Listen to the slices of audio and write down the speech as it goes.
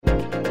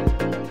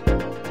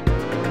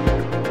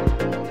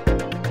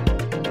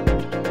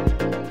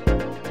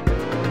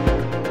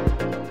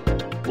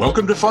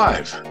Welcome to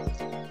 5.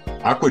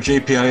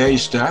 ACWA JPIA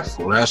staff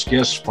will ask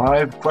guests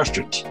 5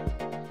 questions.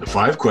 The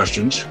 5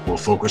 questions will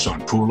focus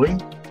on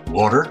pooling,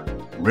 water,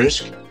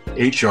 risk,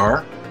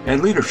 HR,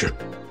 and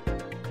leadership.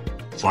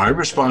 5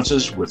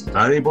 responses with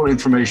valuable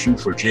information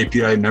for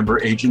JPI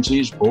member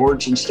agencies,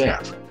 boards, and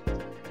staff.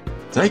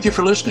 Thank you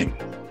for listening.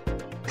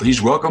 Please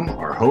welcome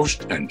our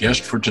host and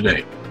guest for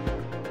today.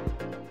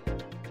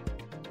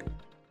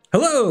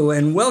 Hello,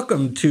 and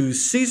welcome to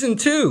Season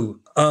 2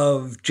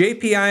 of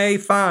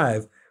JPIA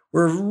 5.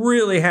 We're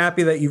really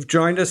happy that you've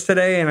joined us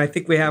today, and I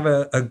think we have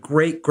a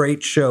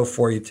great show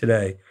for you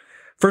today.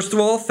 First of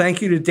all, thank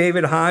you to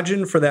David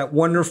Hodgen for that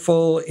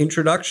wonderful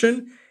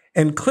introduction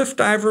and Cliff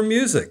Diver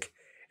music.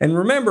 And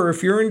remember,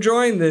 if you're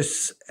enjoying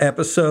this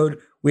episode,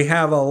 we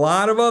have a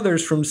lot of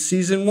others from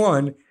Season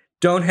 1.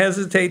 Don't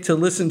hesitate to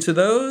listen to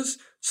those,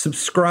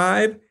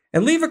 subscribe,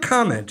 and leave a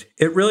comment.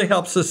 It really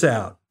helps us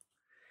out.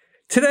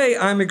 Today,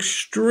 I'm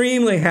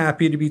extremely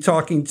happy to be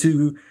talking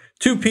to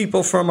 2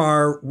 people from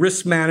our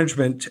risk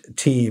management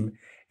team.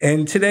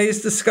 And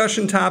today's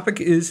discussion topic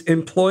is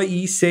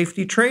employee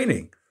safety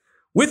training.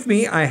 With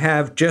me, I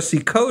have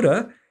Jesse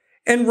Cota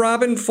and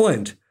Robin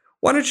Flint.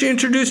 Why don't you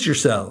introduce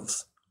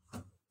yourselves?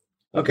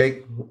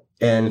 Okay,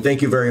 and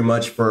thank you very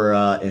much for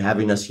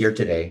having us here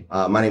today.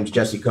 My name is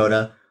Jesse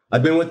Cota.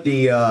 I've been with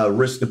the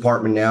risk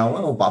department now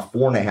about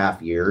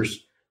 4.5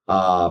 years.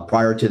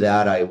 Prior to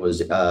that, I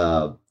was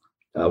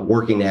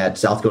working at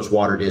South Coast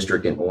Water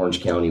District and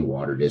Orange County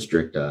Water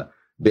District.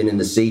 Been in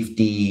the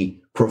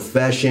safety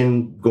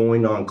profession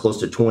going on close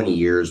to 20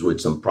 years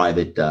with some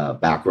private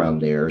background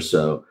there.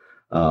 So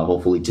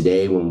hopefully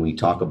today when we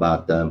talk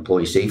about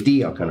employee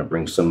safety, I'll kind of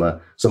bring some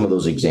of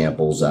those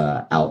examples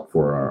out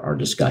for our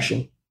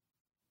discussion.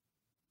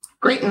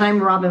 Great. And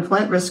I'm Robin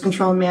Flint, Risk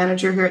Control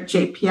Manager here at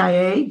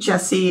JPIA.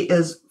 Jesse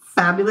is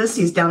fabulous.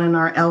 He's down in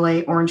our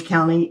LA, Orange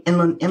County,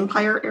 Inland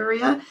Empire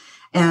area.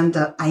 And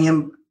I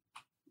am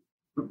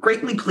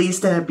greatly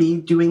pleased to be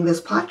doing this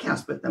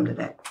podcast with them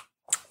today.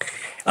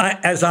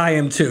 As I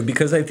am too,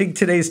 because I think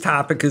today's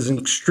topic is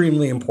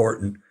extremely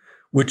important,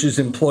 which is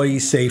employee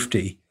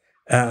safety.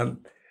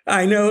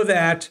 I know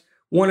that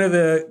one of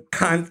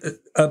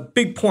the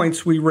big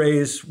points we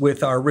raise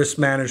with our risk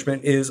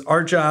management is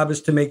our job is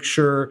to make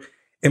sure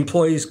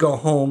employees go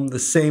home the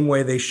same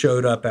way they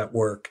showed up at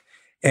work.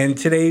 And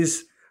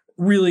today's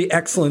really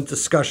excellent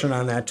discussion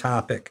on that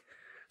topic.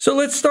 So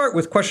let's start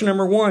with question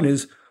number 1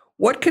 is,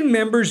 what can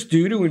members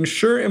do to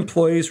ensure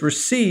employees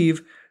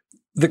receive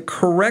the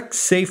correct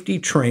safety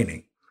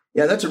training?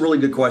 Yeah, that's a really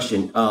good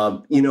question.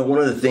 One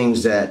of the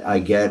things that I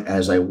get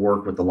as I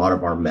work with a lot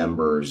of our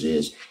members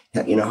is,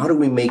 how do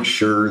we make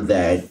sure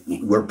that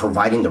we're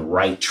providing the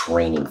right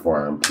training for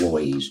our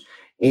employees?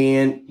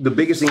 And the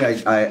biggest thing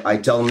I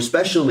tell them,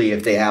 especially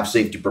if they have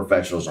safety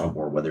professionals on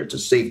board, whether it's a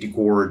safety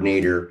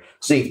coordinator,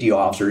 safety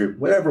officer,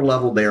 whatever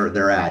level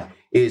they're at,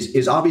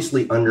 is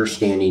obviously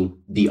understanding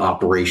the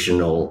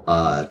operational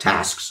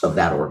tasks of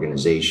that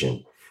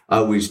organization. I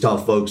always tell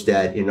folks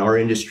that in our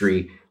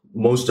industry,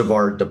 most of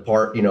our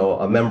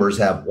members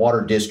have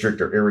water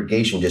district or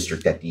irrigation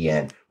district at the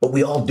end, but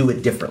we all do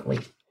it differently.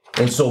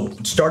 And so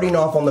starting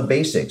off on the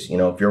basics,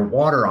 if you're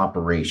water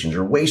operations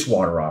or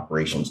wastewater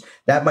operations,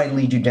 that might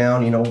lead you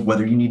down,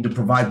 whether you need to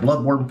provide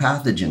bloodborne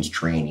pathogens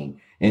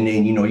training. And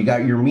then, you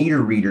got your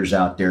meter readers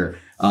out there.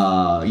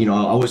 I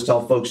always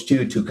tell folks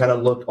too, to kind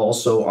of look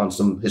also on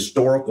some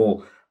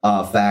historical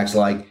facts,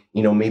 like,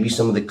 maybe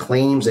some of the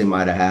claims they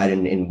might have had.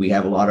 And we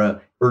have a lot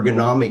of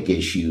ergonomic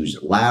issues,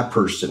 lab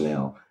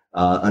personnel,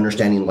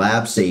 understanding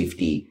lab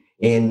safety,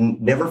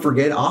 and never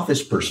forget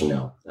office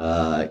personnel.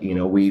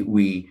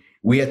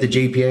 We at the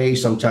JPA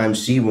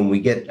sometimes see when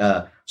we get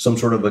some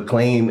sort of a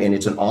claim and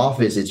it's an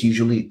office, it's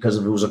usually because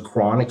it was a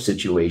chronic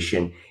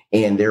situation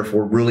and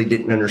therefore really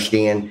didn't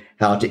understand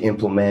how to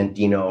implement,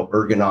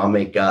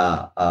 ergonomic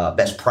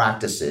best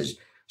practices.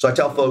 So I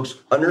tell folks,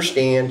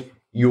 understand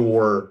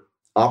your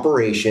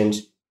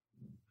operations,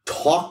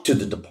 talk to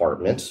the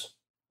departments,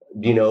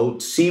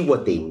 see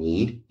what they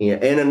need.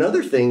 And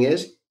another thing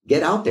is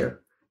get out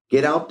there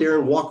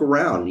and walk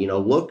around,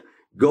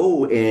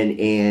 go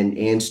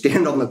and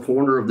stand on the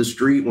corner of the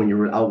street when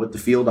you're out with the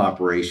field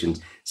operations.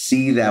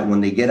 See that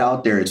when they get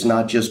out there, it's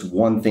not just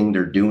one thing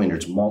they're doing.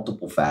 There's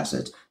multiple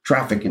facets: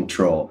 traffic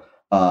control,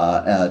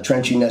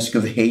 trenching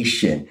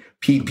excavation,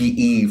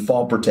 PPE,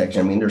 fall protection.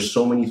 I mean, there's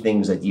so many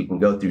things that you can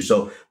go through.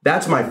 So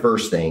that's my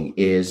first thing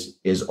is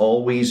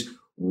always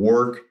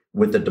work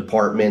with the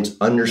departments,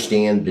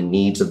 understand the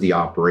needs of the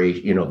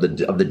operation, of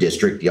the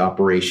district, the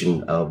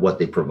operation of what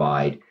they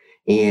provide.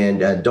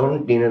 And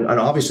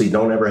obviously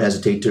don't ever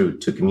hesitate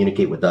to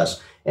communicate with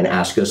us and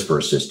ask us for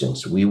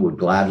assistance. We would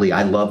gladly,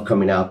 I love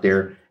coming out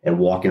there and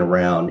walking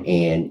around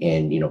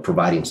and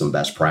providing some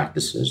best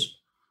practices.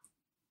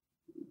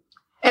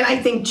 And I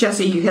think,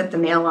 Jesse, you hit the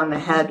nail on the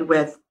head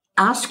with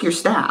ask your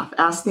staff,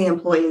 ask the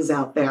employees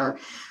out there.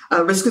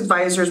 Risk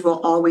advisors will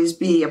always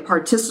be a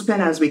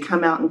participant as we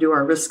come out and do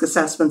our risk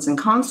assessments and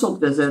consult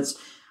visits.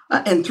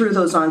 And through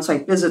those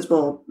on-site visits,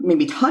 we'll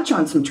maybe touch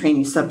on some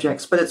training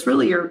subjects, but it's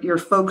really your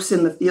folks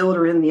in the field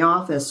or in the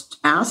office,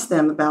 ask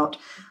them about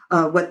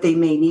what they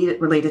may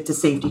need related to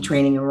safety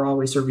training, and we're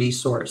always a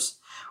resource.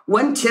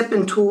 One tip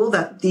and tool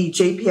that the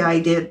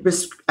JPI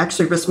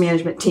risk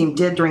management team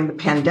did during the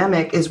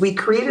pandemic is we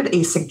created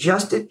a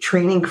suggested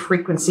training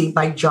frequency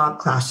by job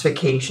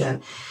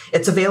classification.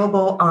 It's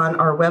available on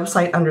our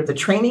website under the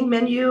training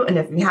menu. And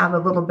if you have a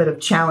little bit of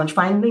challenge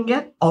finding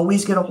it,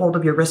 always get a hold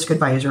of your risk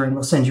advisor and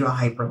we'll send you a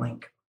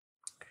hyperlink.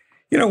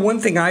 One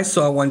thing I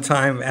saw one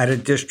time at a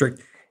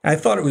district, I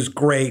thought it was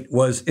great,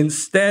 was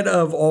instead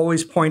of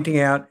always pointing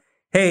out,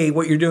 hey,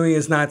 what you're doing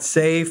is not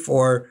safe,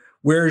 or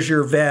where's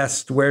your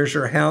vest? Where's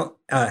your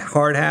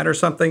hard hat or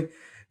something?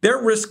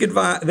 Their risk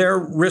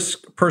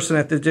person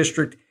at the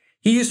district,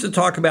 he used to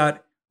talk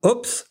about,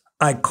 oops,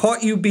 I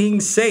caught you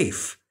being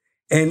safe.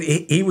 And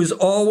he was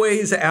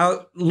always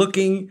out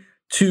looking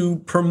to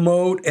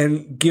promote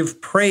and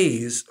give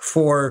praise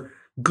for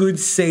good,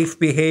 safe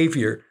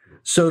behavior,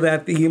 so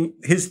that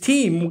his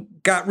team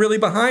got really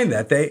behind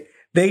that.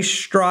 They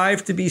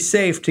strive to be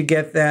safe, to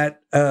get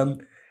that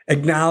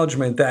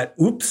acknowledgement that,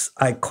 oops,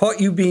 I caught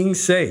you being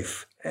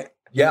safe.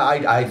 Yeah,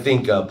 I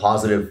think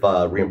positive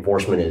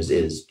reinforcement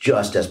is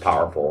just as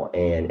powerful.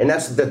 And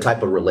that's the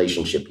type of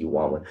relationship you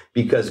want with,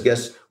 because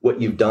guess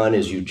what you've done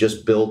is you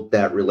just built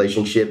that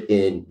relationship,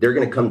 and they're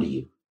going to come to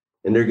you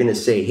and they're going to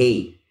say,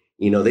 hey,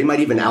 they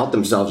might even out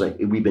themselves like,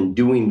 we've been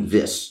doing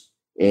this,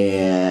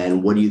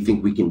 and what do you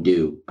think we can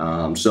do?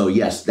 So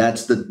yes,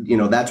 that's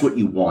that's what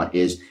you want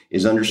is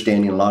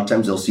understanding. A lot of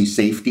times they'll see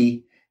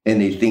safety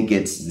and they think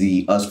it's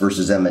the us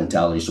versus them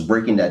mentality. So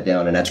breaking that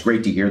down, and that's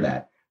great to hear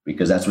that,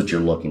 because that's what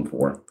you're looking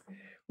for.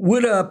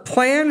 Would a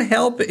plan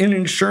help in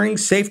ensuring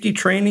safety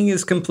training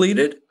is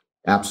completed?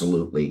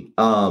 Absolutely.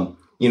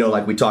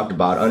 Like we talked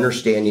about,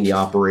 understanding the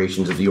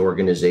operations of the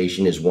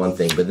organization is one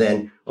thing, but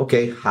then,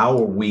 okay, how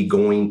are we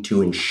going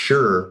to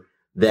ensure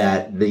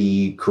that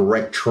the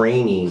correct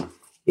training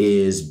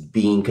is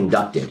being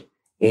conducted?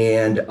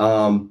 And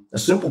a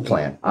simple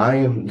plan. I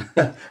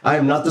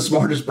am not the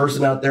smartest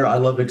person out there. I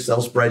love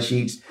Excel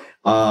spreadsheets.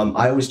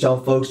 I always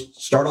tell folks,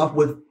 start off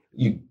with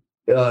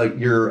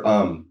your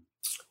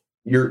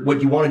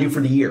what you want to do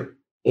for the year,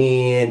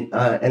 and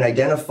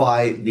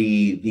identify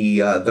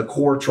the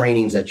core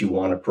trainings that you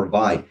want to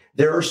provide.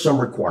 There are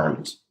some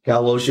requirements.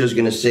 Cal OSHA is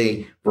going to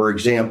say, for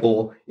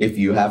example, if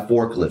you have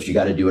forklifts, you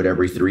got to do it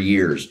every 3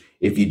 years.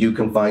 If you do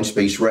confined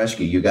space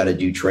rescue, you got to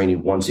do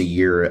training once a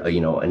year,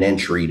 an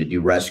entry to do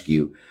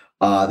rescue.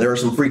 There are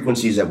some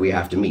frequencies that we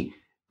have to meet.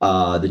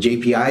 The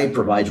JPIA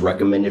provides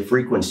recommended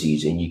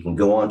frequencies, and you can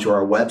go onto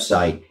our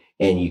website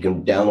and you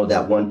can download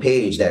that one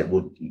page that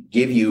will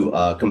give you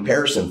a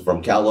comparison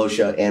from Cal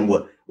OSHA and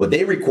what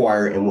they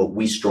require and what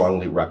we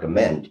strongly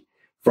recommend.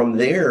 From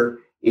there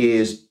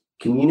is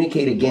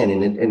communicate again,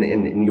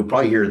 and you'll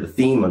probably hear the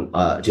theme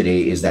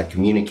today is that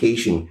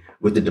communication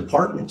with the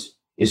departments.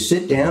 Is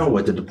sit down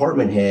with the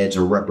department heads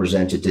or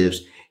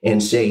representatives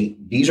and say,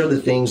 these are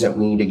the things that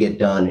we need to get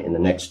done in the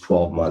next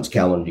 12 months,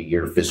 calendar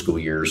year, fiscal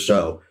year or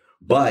so.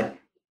 But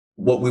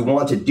what we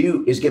want to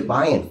do is get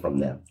buy-in from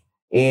them.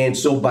 And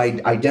so by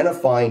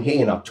identifying, hey,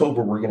 in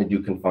October, we're going to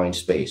do confined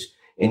space,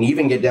 and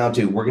even get down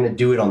to, we're going to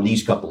do it on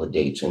these couple of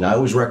dates. And I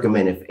always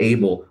recommend, if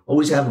able,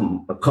 always have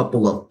a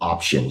couple of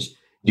options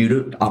due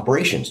to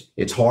operations.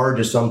 It's hard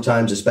to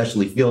sometimes,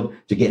 especially field,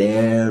 to get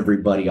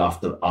everybody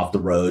off the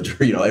roads,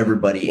 or,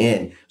 everybody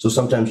in. So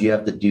sometimes you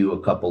have to do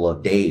a couple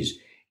of days,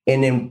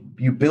 and then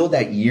you build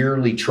that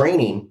yearly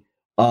training.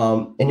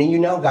 And then you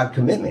now got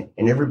commitment,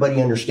 and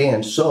everybody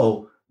understands.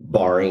 So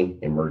barring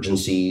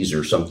emergencies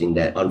or something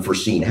that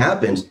unforeseen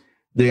happens,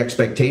 the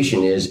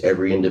expectation is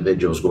every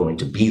individual is going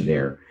to be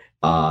there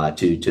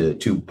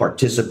to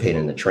participate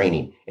in the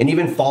training, and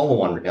even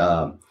follow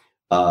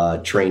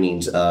on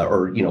trainings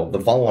or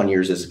the follow-on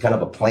years is kind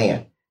of a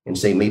plan, and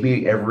say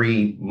maybe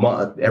every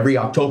month, every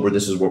October,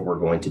 this is what we're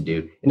going to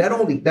do. And not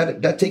only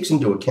that takes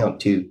into account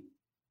too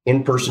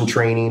in-person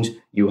trainings,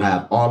 you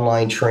have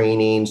online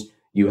trainings,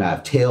 you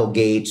have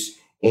tailgates,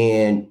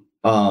 and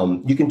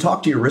you can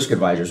talk to your risk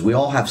advisors. We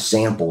all have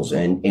samples,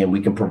 and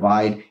we can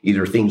provide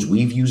either things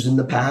we've used in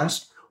the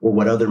past or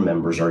what other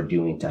members are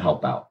doing to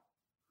help out.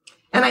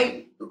 And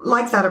I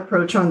like that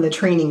approach on the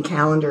training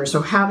calendar.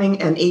 So having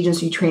an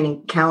agency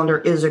training calendar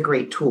is a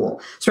great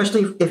tool,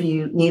 especially if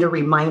you need a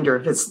reminder.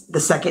 If it's the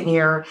second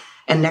year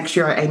and next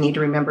year I need to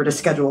remember to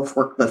schedule a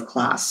forklift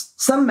class.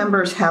 Some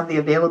members have the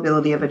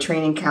availability of a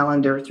training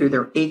calendar through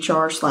their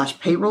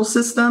HR/payroll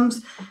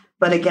systems.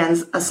 But again,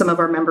 some of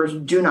our members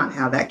do not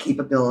have that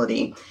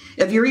capability.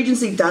 If your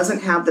agency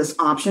doesn't have this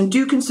option,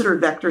 do consider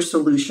Vector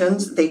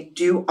Solutions. They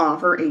do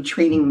offer a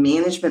training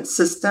management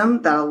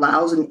system that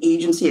allows an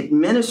agency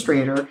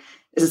administrator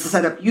to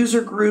set up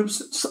user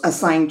groups,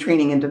 assign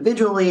training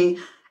individually,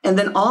 and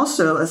then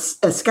also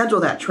schedule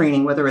that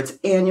training, whether it's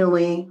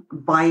annually,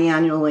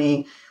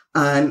 biannually.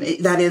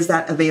 That is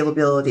that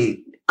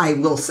availability. I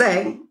will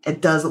say it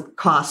does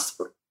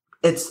cost.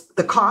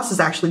 The cost is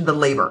actually the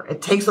labor.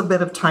 It takes a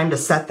bit of time to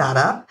set that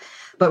up,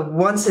 But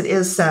once it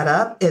is set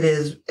up, it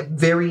is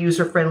very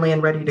user-friendly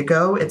and ready to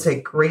go. It's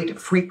a great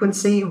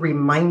frequency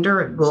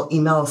reminder. It will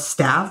email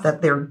staff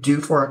that they're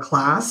due for a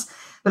class,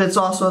 but it's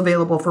also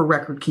available for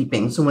record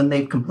keeping. So when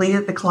they've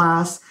completed the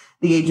class,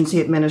 the agency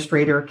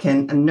administrator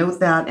can note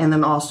that and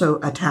then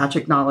also attach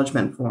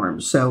acknowledgement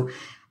forms. So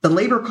the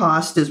labor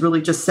cost is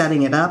really just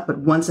setting it up, but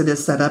once it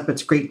is set up,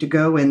 it's great to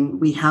go.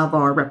 And we have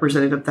our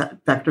representative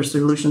vector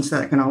solutions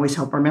that can always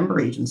help our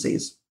member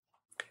agencies.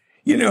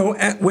 You know,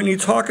 when you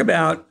talk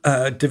about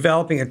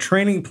developing a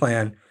training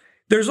plan,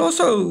 there's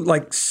also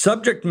like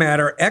subject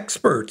matter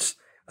experts.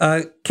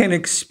 Can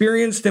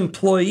experienced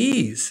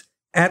employees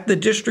at the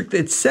district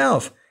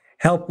itself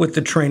help with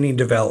the training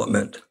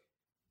development?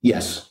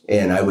 Yes,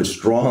 and I would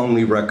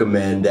strongly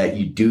recommend that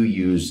you do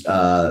use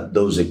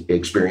those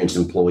experienced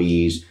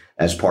employees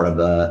as part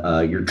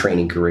of your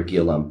training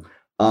curriculum.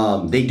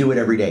 They do it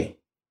every day.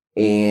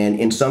 And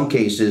in some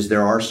cases,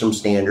 there are some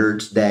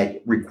standards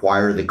that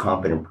require the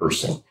competent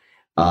person.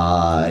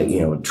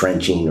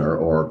 Trenching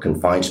or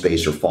confined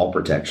space or fall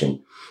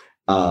protection.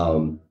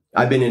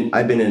 I've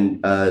been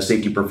in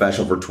safety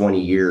professional for 20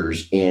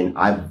 years, and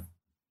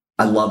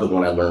I love it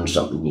when I learn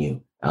something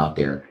new out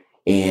there.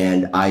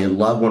 And I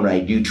love when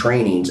I do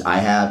trainings, I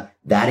have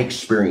that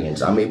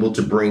experience. I'm able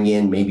to bring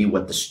in maybe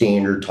what the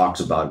standard talks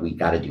about. We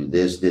got to do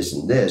this, this,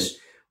 and this.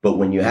 But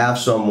when you have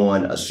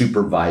someone, a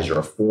supervisor,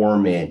 a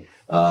foreman,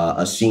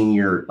 a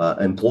senior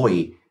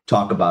employee,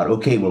 talk about,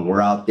 okay, when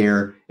we're out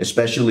there,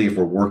 especially if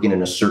we're working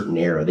in a certain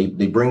area,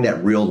 they bring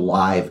that real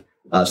live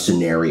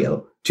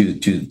scenario to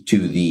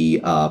the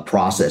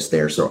process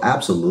there. So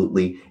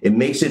absolutely, it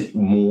makes it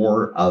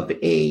more of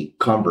a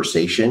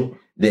conversation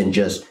than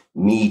just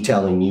me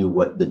telling you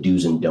what the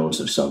do's and don'ts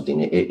of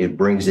something. It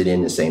brings it in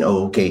and saying,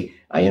 oh, okay,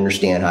 I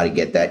understand how to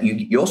get that.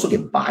 You also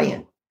get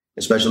buy-in,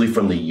 especially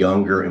from the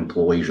younger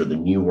employees or the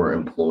newer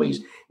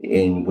employees.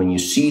 And when you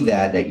see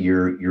that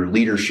your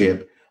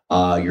leadership,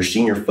 your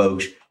senior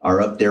folks are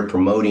up there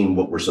promoting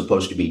what we're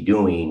supposed to be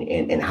doing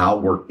and how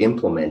we're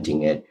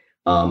implementing it.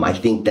 I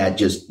think that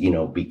just,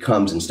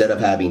 becomes, instead of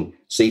having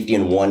safety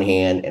in one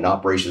hand and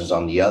operations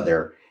on the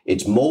other,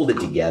 it's molded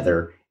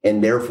together.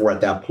 And therefore,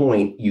 at that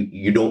point,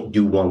 you don't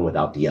do one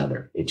without the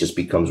other. It just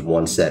becomes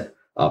one set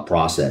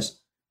process.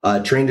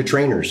 Train the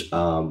trainers.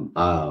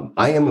 I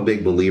am a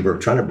big believer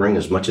of trying to bring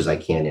as much as I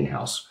can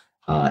in-house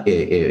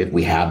if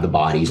we have the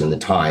bodies and the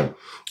time.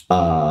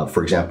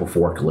 For example,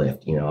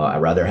 forklift, I'd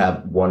rather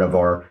have one of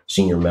our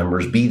senior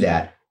members be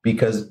that,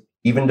 because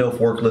even though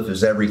forklift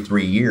is every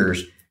 3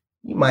 years,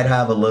 you might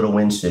have a little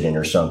incident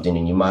or something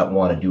and you might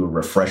want to do a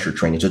refresher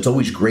training. So it's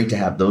always great to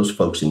have those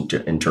folks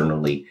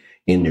internally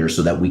in there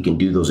so that we can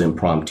do those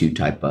impromptu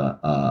type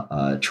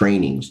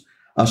trainings.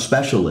 A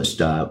specialist,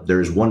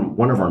 there's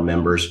one of our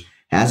members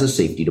has a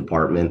safety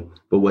department,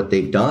 but what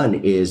they've done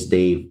is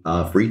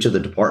for each of the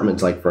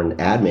departments, like for an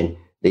admin,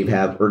 they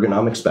have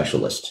ergonomic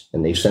specialists,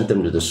 and they've sent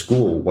them to the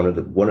school. One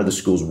of the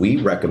schools we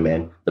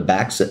recommend, the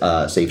Back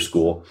Safe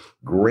School,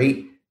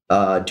 great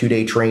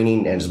 2-day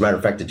training. And as a matter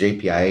of fact, the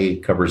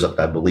JPIA covers up,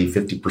 I believe,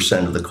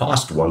 50% of the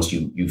cost once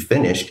you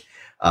finished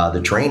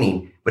the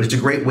training. But it's a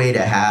great way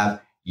to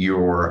have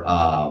your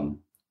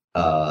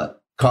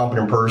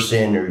competent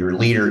person or your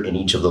leader in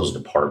each of those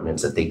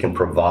departments that they can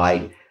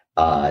provide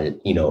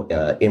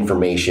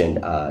information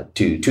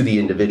to the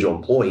individual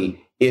employee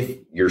if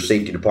your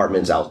safety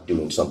department's out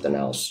doing something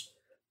else.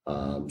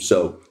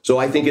 So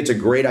I think it's a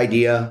great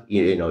idea.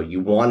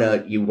 You want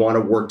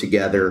to work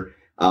together,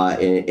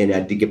 and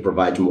I think it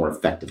provides more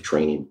effective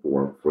training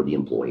for the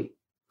employee.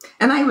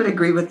 And I would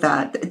agree with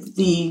that.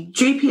 The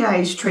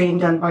JPIA's training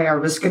done by our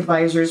risk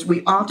advisors,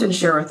 we often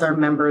share with our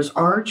members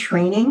our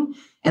training,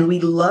 and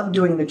we love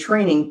doing the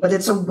training, but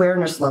it's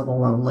awareness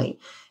level only.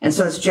 And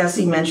so as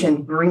Jesse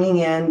mentioned, bringing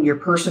in your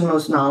person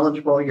most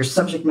knowledgeable, your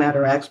subject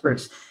matter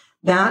experts,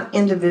 that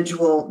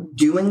individual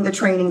doing the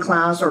training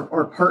class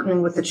or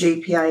partnering with the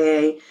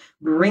JPIA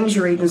brings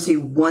your agency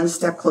one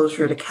step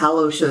closer to Cal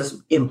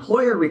OSHA's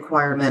employer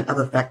requirement of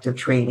effective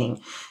training.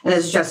 And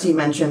as Jesse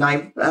mentioned,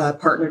 I've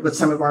partnered with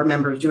some of our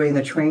members doing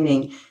the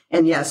training.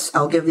 And yes,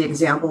 I'll give the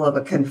example of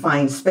a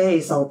confined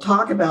space. I'll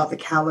talk about the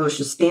Cal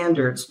OSHA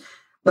standards,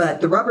 but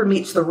the rubber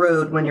meets the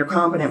road when your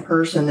competent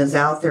person is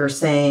out there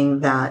saying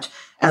that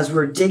as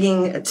we're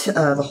digging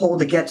the hole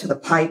to get to the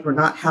pipe, we're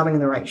not having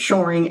the right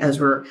shoring. As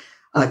we're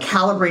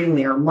calibrating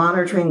the air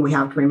monitoring, we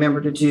have to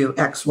remember to do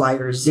X, Y,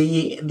 or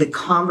Z. The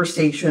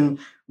conversation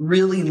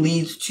really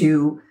leads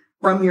to,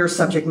 from your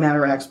subject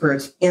matter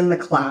experts in the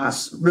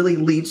class, really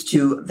leads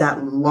to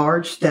that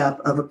large step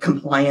of a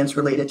compliance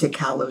related to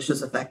Cal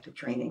OSHA's effective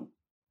training.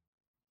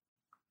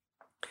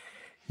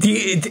 Do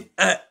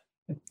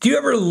you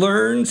ever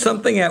learn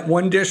something at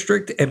one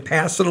district and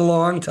pass it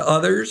along to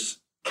others?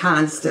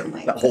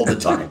 Constantly. All the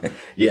time.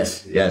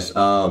 Yes. It's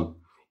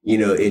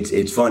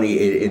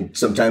funny.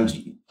 Sometimes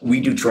we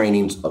do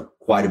trainings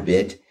quite a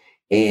bit,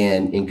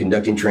 and in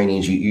conducting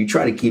trainings, you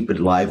try to keep it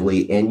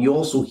lively, and you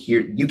also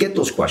you get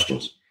those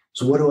questions.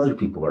 So what do other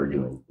people are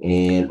doing,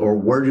 or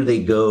where do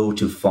they go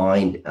to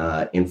find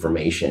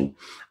information?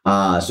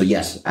 So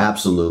yes,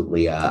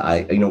 absolutely.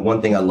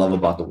 One thing I love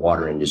about the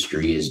water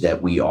industry is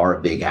that we are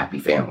a big happy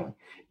family,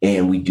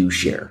 and we do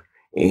share.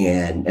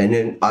 And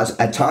then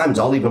at times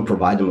I'll even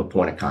provide them a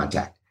point of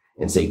contact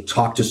and say,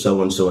 talk to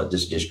so and so at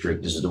this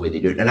district. This is the way they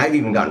do it. And I've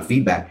even gotten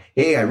feedback.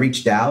 Hey, I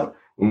reached out,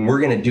 and we're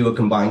going to do a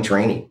combined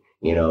training.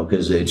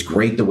 Because it's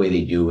great the way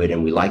they do it,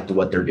 and we like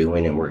what they're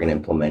doing, and we're going to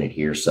implement it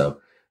here. So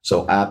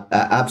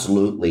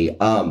absolutely.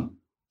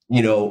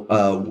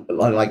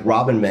 Like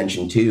Robin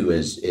mentioned too,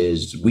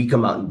 is we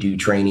come out and do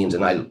trainings,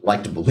 and I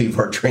like to believe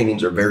our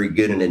trainings are very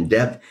good and in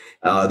depth.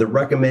 They're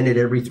recommended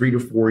every 3 to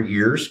 4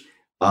 years,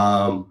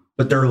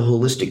 but they're a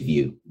holistic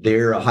view.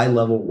 They're a high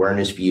level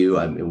awareness view.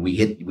 I mean,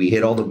 we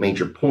hit all the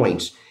major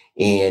points,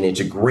 and it's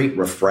a great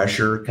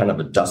refresher, kind of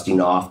a dusting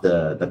off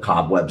the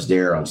cobwebs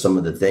there on some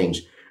of the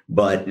things.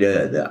 But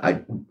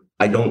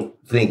I don't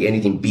think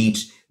anything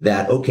beats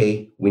that.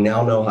 Okay, we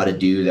now know how to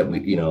do that. We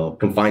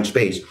confined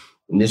space,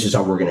 and this is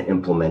how we're going to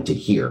implement it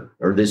here,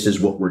 or this is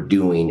what we're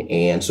doing.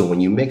 And so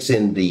when you mix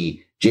in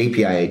the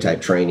JPIA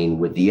type training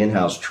with the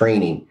in-house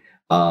training,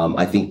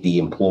 I think the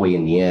employee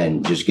in the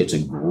end just gets a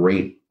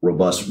great,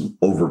 robust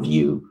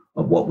overview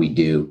of what we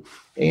do.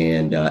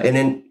 And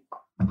then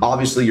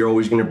obviously you're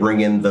always going to bring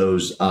in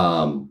those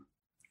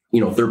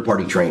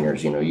third-party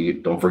trainers. You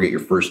don't forget your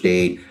first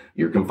aid,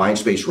 your confined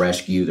space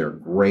rescue. They're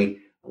great.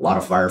 A lot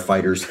of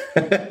firefighters,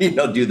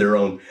 do their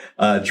own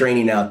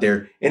training out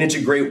there, and it's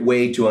a great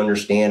way to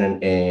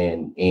understand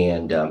and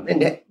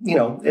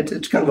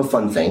it's kind of a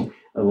fun thing.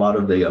 A lot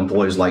of the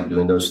employees like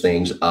doing those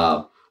things.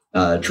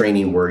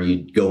 Training where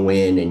you go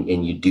in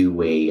and you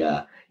do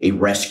a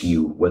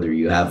rescue, whether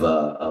you have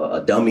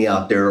a dummy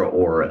out there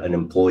or an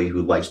employee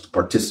who likes to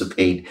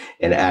participate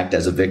and act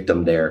as a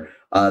victim there.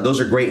 Those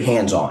are great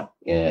hands-on.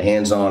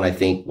 Hands-on, I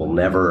think, will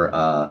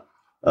never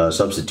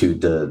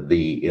substitute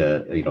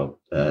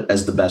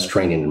as the best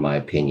training, in my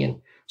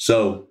opinion.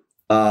 So,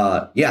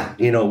 when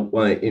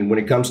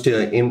it comes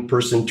to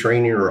in-person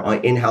training or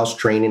in-house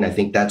training, I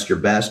think that's your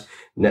best.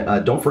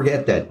 Don't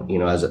forget that,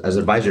 as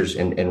advisors,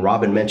 and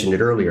Robin mentioned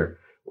it earlier,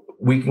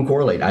 we can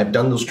correlate. I've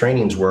done those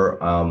trainings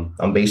where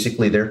I'm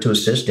basically there to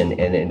assist, and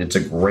it's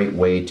a great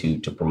way to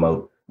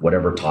promote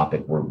whatever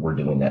topic we're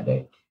doing that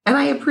day. And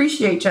I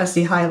appreciate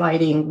Jesse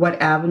highlighting what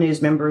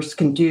avenues members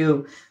can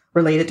do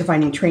related to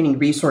finding training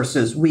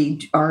resources.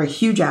 We are a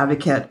huge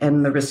advocate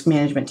in the risk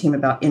management team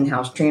about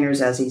in-house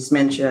trainers, as he's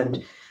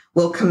mentioned,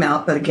 will come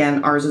out. But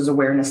again, ours is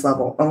awareness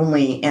level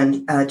only.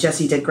 And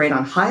Jesse did great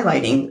on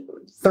highlighting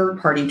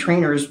third-party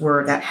trainers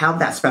that have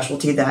that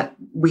specialty that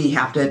we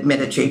have to admit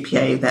at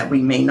JPA that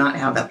we may not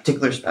have that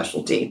particular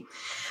specialty.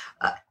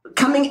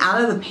 Coming out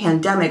of the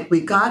pandemic,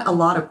 we got a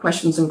lot of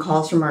questions and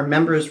calls from our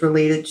members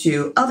related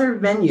to other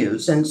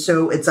venues. And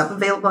so it's up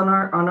available on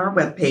our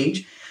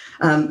webpage.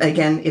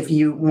 Again, if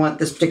you want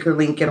this particular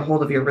link, get a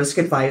hold of your risk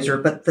advisor.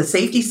 But the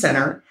Safety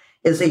Center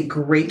is a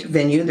great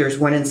venue. There's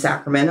one in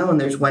Sacramento and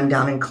there's one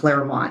down in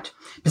Claremont.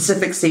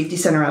 Pacific Safety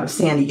Center out of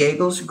San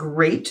Diego's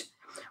great.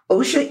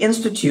 OSHA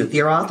Institute,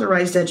 their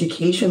authorized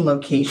education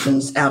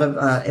locations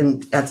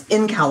that's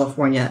in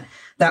California.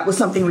 That was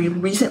something we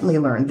recently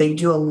learned. They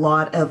do a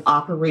lot of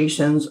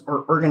operations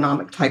or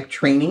ergonomic type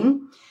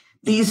training.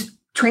 These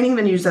training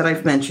venues that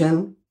I've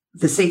mentioned,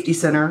 the Safety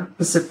Center,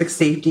 Pacific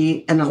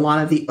Safety, and a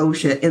lot of the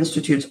OSHA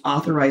Institute's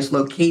authorized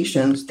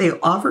locations, they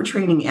offer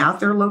training at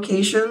their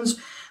locations,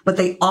 but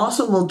they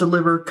also will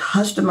deliver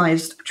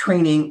customized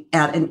training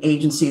at an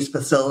agency's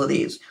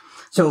facilities.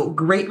 So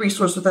great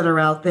resources that are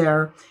out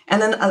there.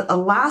 And then a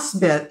last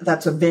bit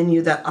that's a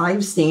venue that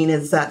I've seen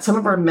is that some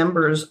of our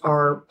members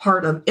are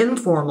part of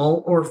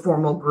informal or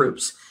formal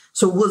groups.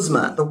 So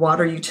WUSMA, the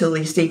Water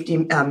Utility Safety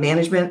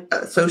Management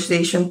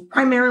Association,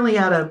 primarily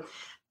out of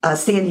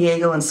San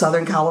Diego and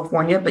Southern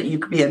California, but you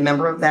could be a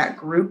member of that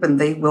group and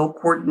they will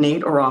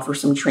coordinate or offer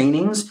some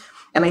trainings.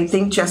 And I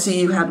think, Jesse,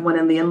 you had one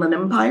in the Inland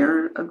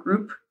Empire, a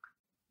group?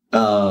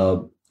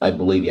 I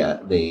believe, yeah.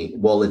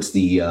 It's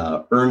the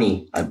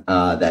Ernie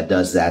that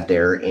does that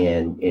there.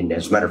 And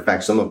as a matter of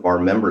fact, some of our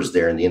members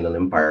there in the Inland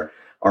Empire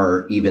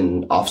are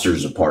even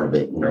officers a part of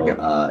it,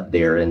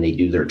 there, and they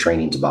do their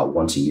trainings about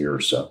once a year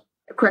or so.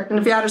 Correct. And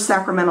if you're out of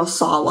Sacramento,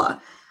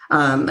 SALA,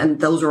 and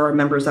those are our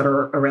members that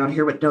are around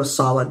here with no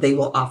SALA, they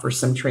will offer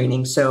some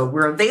training. So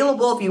we're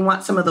available if you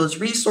want some of those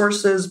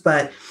resources,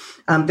 but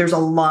there's a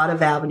lot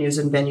of avenues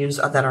and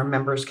venues that our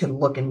members can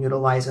look and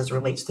utilize as it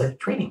relates to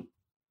training.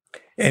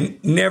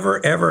 And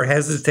never, ever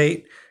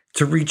hesitate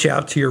to reach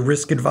out to your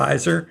risk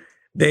advisor.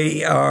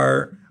 They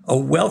are a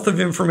wealth of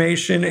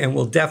information and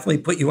will definitely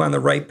put you on the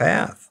right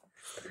path.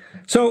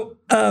 So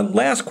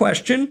last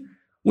question,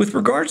 with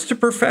regards to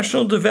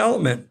professional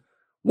development,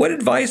 what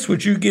advice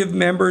would you give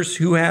members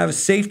who have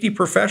safety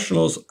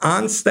professionals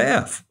on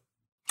staff?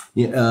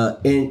 Yeah,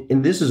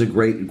 and this is a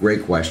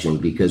great question,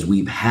 because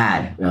we've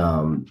had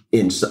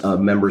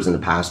members in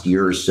the past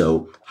year or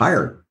so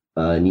hire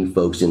new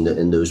folks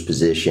in those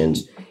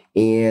positions.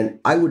 And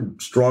I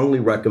would strongly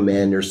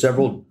recommend, there's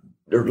a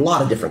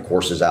lot of different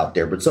courses out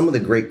there, but some of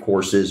the great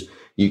courses,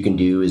 you can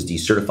do is the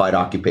Certified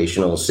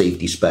Occupational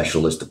Safety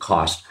Specialist, the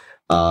cost,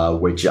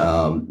 which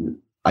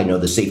I know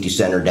the Safety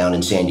Center down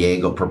in San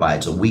Diego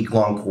provides a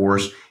week-long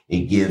course.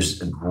 It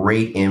gives a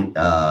great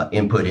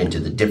input into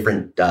the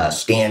different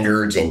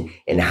standards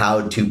and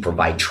how to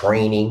provide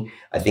training.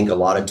 I think a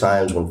lot of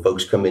times when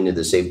folks come into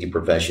the safety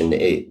profession,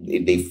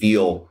 they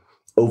feel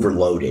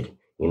overloaded.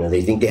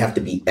 They think they have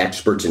to be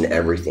experts in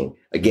everything.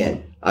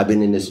 Again, I've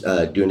been in this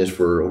doing this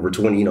for over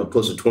 20,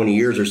 close to 20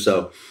 years or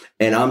so,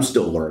 and I'm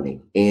still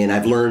learning. And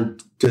I've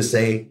learned to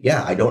say,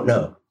 yeah, I don't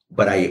know,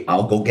 but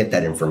I'll go get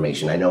that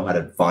information. I know how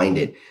to find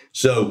it.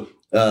 So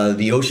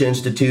the OSHA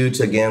Institutes,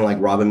 again, like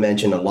Robin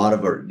mentioned, a lot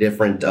of our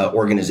different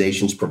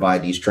organizations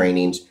provide these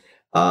trainings.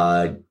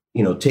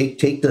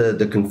 Take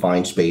the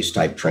confined space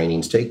type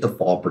trainings, take the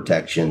fall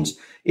protections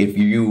if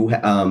you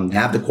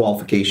have the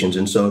qualifications.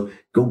 And so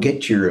go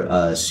get your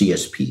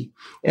CSP,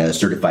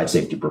 Certified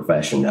Safety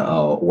Profession,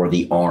 or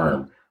the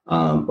ARM.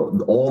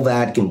 All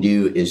that can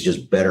do is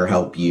just better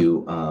help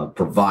you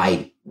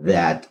provide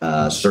that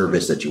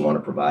service that you want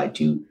to provide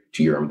to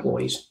your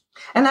employees.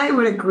 And I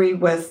would agree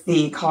with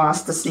the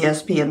cost, the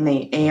CSP and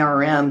the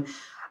ARM.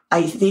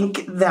 I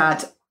think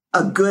that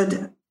a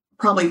good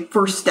probably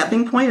first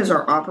stepping point is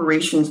our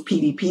operations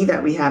PDP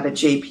that we have at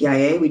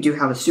JPIA. We do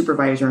have a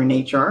supervisor in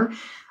HR,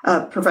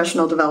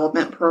 professional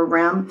development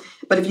program.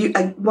 But if you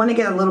want to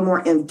get a little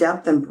more in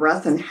depth and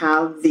breadth and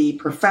have the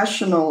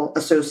professional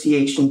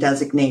association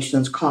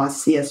designations,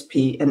 cost,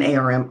 CSP, and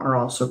ARM are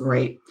also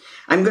great.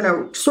 I'm going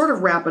to sort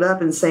of wrap it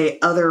up and say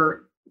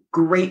other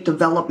great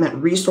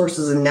development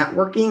resources and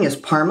networking is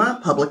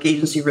PARMA, Public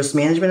Agency Risk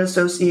Management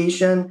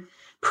Association,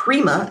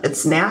 PREMA,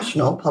 it's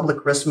National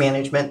Public Risk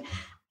Management.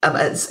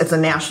 It's a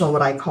national,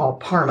 what I call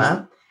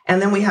PARMA.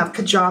 And then we have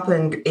CJPIA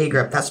and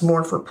AGRIP. That's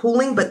more for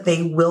pooling, but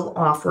they will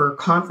offer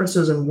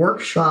conferences and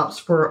workshops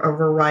for a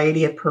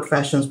variety of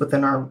professions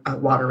within our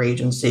water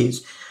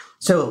agencies.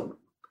 So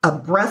a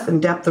breadth and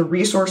depth of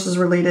resources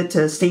related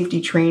to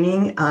safety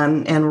training,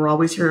 and we're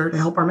always here to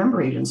help our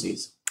member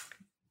agencies.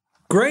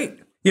 Great.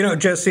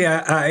 Jesse,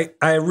 I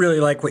really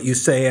like what you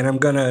say, and I'm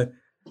going to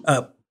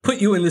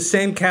put you in the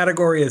same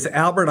category as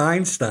Albert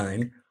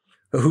Einstein,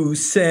 who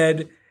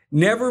said,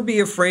 never be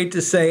afraid to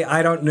say,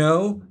 I don't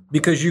know,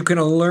 because you can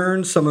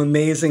learn some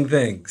amazing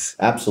things.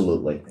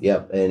 Absolutely.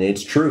 Yep. And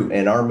it's true.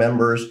 And our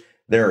members,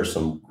 there are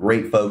some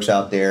great folks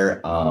out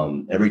there.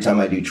 Every time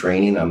I do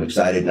training, I'm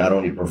excited not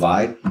only to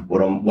provide,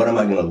 what am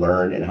I going to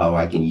learn and how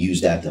I can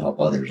use that to help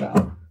others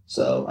out.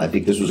 So I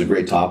think this was a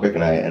great topic,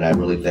 and I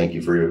really thank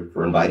you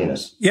for inviting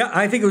us. Yeah,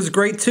 I think it was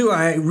great too.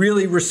 I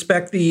really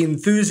respect the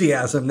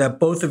enthusiasm that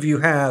both of you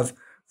have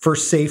for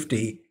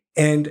safety.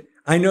 And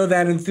I know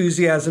that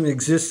enthusiasm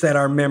exists at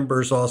our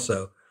members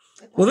also.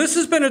 Well, this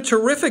has been a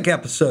terrific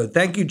episode.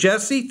 Thank you,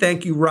 Jesse.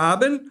 Thank you,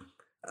 Robin.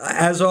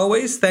 As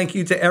always, thank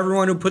you to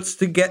everyone who puts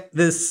to get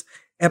this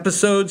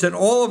episodes and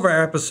all of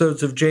our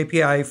episodes of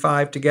JPIA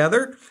 5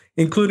 together,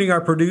 including our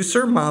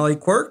producer, Molly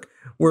Quirk.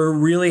 We're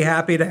really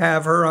happy to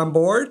have her on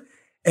board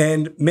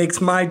and makes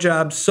my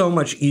job so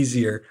much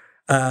easier.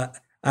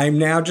 I'm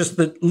now just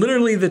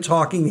literally the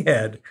talking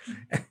head.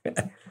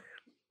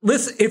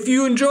 Listen, if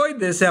you enjoyed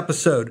this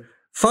episode,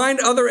 find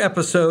other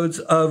episodes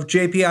of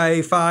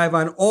JPIA 5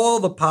 on all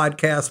the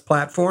podcast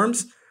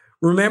platforms.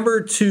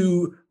 Remember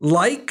to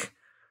like,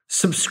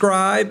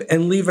 subscribe,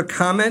 and leave a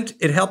comment.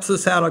 It helps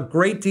us out a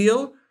great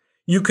deal.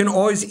 You can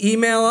always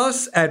email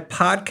us at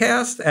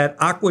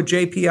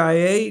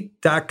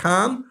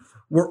podcast@ACWAJPIA.com.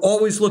 We're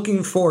always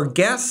looking for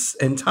guests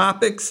and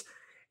topics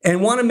and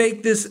want to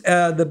make this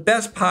the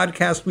best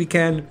podcast we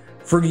can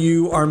for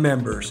you, our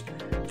members.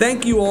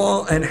 Thank you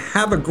all and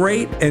have a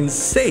great and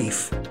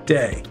safe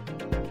day.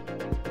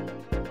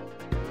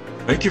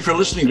 Thank you for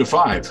listening to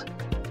 5.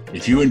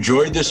 If you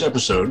enjoyed this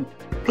episode,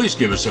 please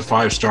give us a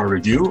 5-star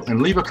review and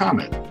leave a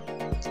comment.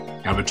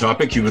 Have a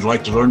topic you would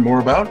like to learn more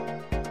about?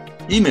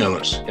 Email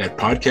us at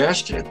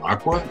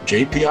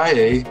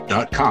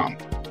podcast@ACWAJPIA.com.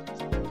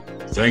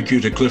 Thank you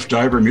to Cliff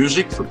Diver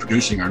Music for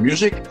producing our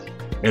music.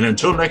 And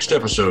until next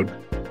episode,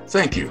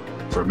 thank you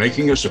for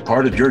making us a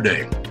part of your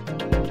day.